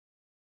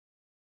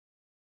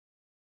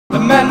The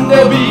men,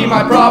 they'll be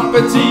my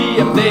property.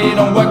 If they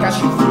don't work, I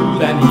shoot through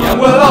their knee. And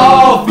we'll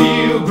all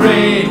feel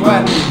great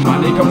when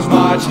money comes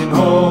marching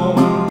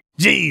home.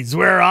 Geez,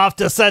 we're off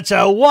to such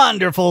a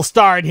wonderful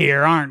start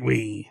here, aren't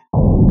we?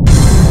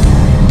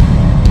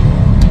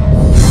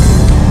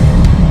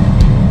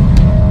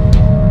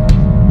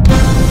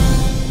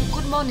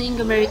 Good morning,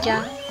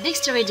 America. Big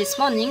story this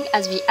morning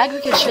as the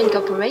Agriculture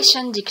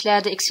Incorporation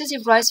declared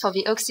exclusive rights for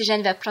the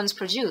oxygen their plants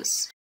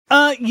produce.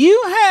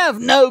 You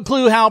have no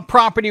clue how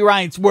property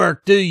rights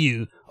work, do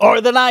you? Or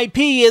that IP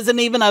isn't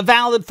even a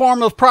valid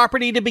form of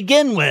property to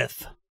begin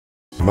with?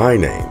 My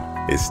name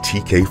is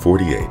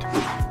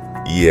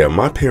TK48. Yeah,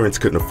 my parents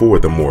couldn't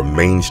afford the more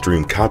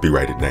mainstream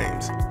copyrighted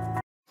names.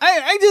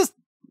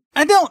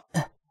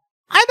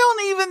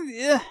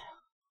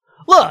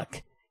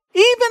 Look,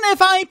 even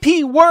if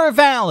IP were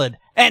valid,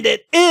 and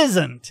it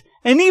isn't,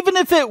 and even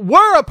if it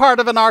were a part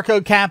of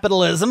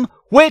anarcho-capitalism,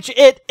 which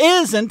it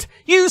isn't,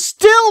 you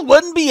still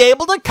wouldn't be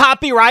able to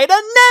copyright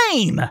a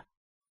name!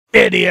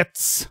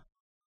 Idiots!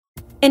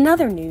 In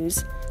other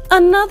news,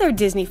 another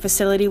Disney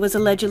facility was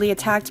allegedly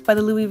attacked by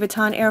the Louis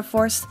Vuitton Air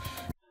Force.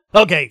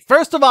 Okay,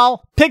 first of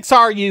all,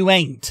 Pixar you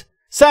ain't.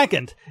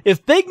 Second,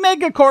 if big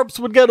megacorps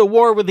would go to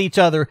war with each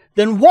other,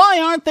 then why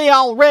aren't they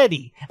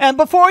already? And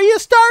before you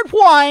start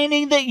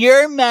whining that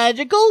your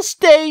magical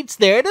state's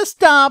there to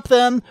stop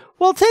them,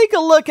 we'll take a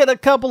look at a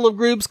couple of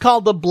groups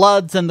called the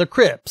Bloods and the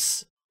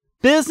Crips.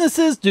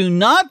 Businesses do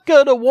not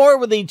go to war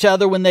with each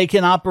other when they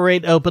can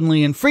operate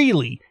openly and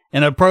freely.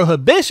 In a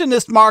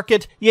prohibitionist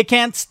market, you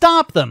can't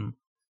stop them.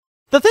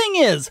 The thing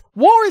is,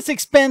 war is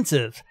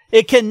expensive.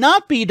 It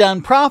cannot be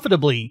done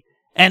profitably.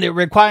 And it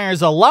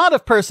requires a lot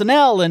of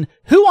personnel, and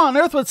who on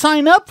earth would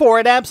sign up for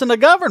it absent a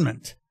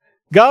government?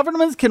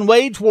 Governments can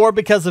wage war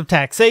because of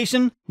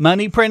taxation,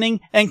 money printing,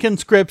 and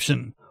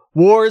conscription.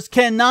 Wars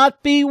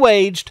cannot be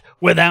waged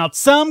without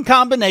some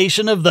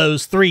combination of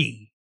those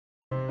three.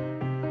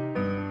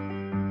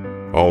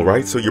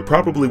 Alright, so you're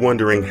probably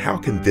wondering, how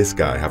can this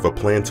guy have a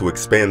plan to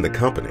expand the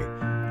company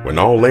when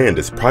all land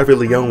is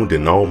privately owned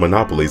and all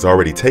monopolies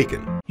already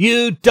taken?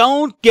 You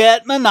don't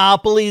get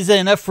monopolies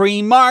in a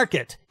free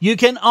market. You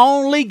can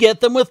only get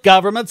them with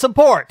government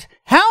support.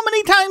 How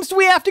many times do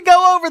we have to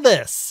go over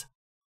this?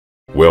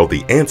 Well,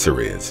 the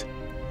answer is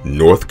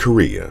North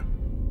Korea.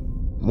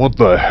 What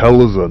the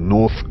hell is a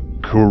North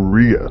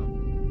Korea?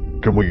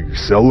 Can we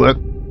sell that?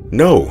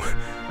 No.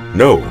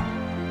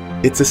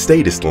 It's a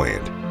statist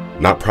land,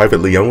 not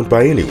privately owned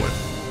by anyone.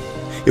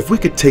 If we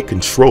could take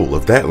control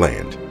of that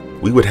land,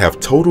 we would have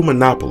total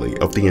monopoly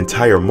of the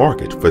entire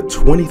market for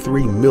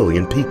 23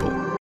 million people.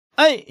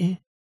 I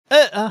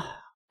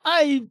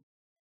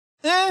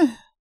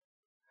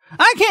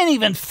can't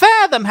even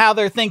fathom how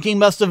their thinking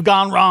must have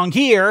gone wrong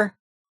here.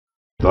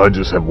 I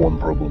just have one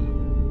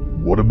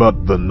problem. What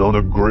about the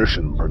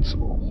non-aggression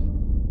principle?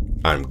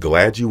 I'm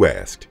glad you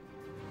asked.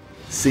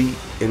 See,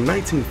 in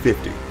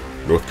 1950,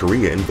 North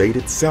Korea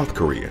invaded South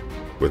Korea,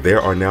 where there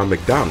are now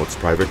McDonald's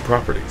private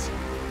properties.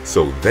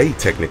 So they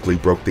technically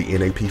broke the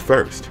NAP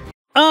first.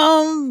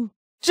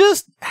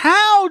 Just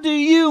how do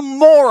you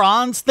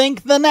morons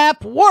think the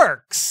NAP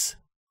works?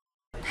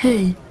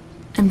 Hey,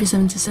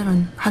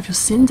 MB77, have you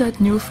seen that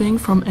new thing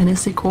from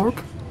NSA Corp?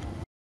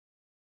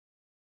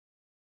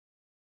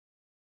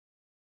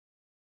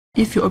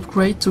 If you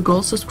upgrade to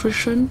Gold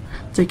subscription,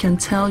 they can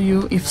tell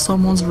you if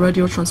someone's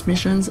radio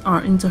transmissions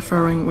are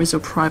interfering with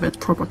your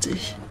private property.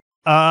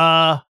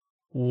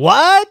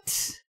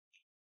 What?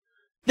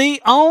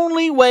 The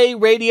only way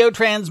radio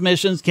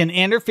transmissions can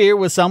interfere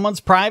with someone's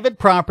private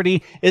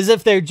property is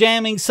if they're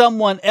jamming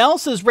someone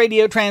else's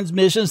radio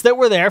transmissions that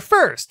were there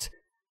first.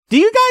 Do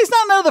you guys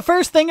not know the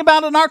first thing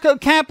about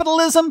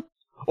anarcho-capitalism?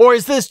 Or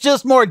is this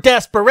just more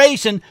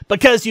desperation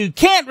because you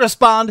can't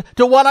respond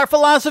to what our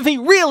philosophy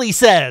really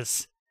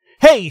says?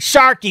 Hey,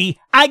 Sharky,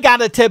 I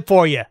got a tip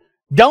for you.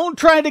 Don't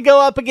try to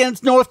go up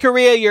against North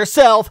Korea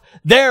yourself.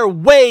 They're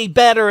way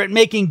better at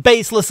making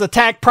baseless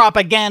attack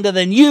propaganda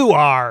than you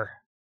are.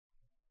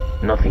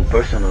 Nothing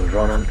personal,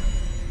 Ronan.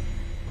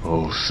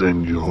 I'll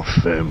send your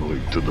family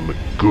to the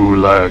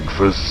Gulag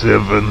for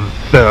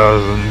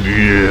 7,000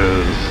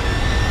 years.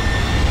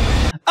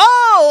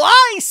 Oh,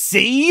 I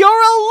see. You're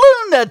a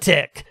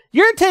lunatic.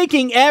 You're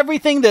taking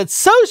everything that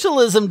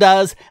socialism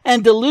does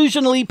and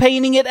delusionally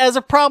painting it as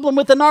a problem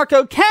with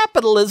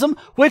anarcho-capitalism,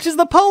 which is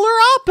the polar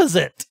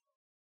opposite.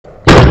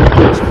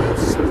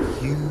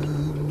 You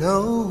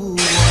know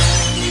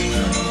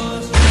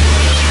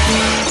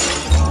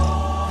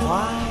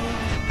why?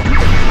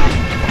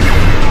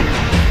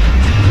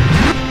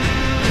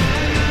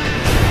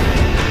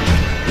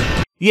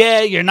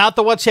 Yeah, you're not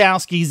the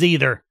Wachowskis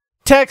either.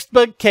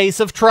 Textbook case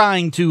of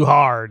trying too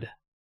hard.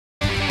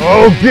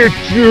 I'll get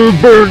you,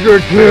 Burger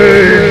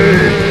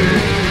King!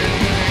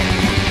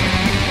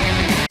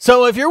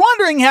 So if you're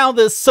wondering how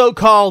this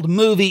so-called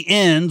movie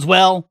ends,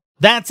 well,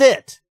 that's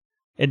it.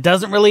 It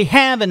doesn't really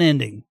have an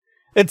ending.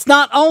 It's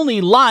not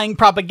only lying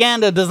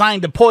propaganda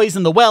designed to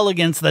poison the well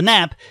against the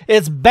NAP,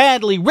 it's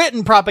badly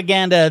written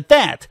propaganda at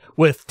that,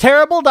 with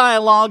terrible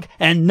dialogue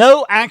and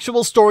no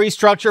actual story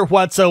structure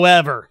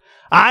whatsoever.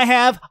 I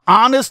have,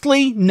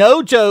 honestly,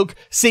 no joke,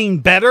 seen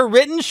better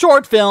written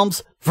short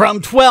films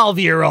from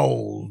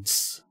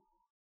 12-year-olds.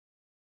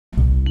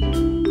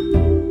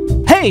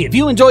 Hey, if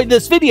you enjoyed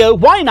this video,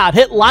 why not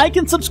hit like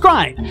and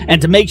subscribe?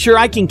 And to make sure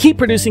I can keep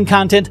producing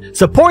content,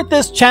 support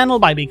this channel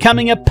by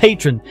becoming a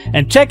patron.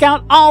 And check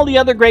out all the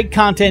other great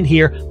content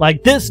here,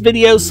 like this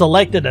video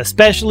selected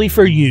especially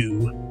for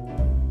you.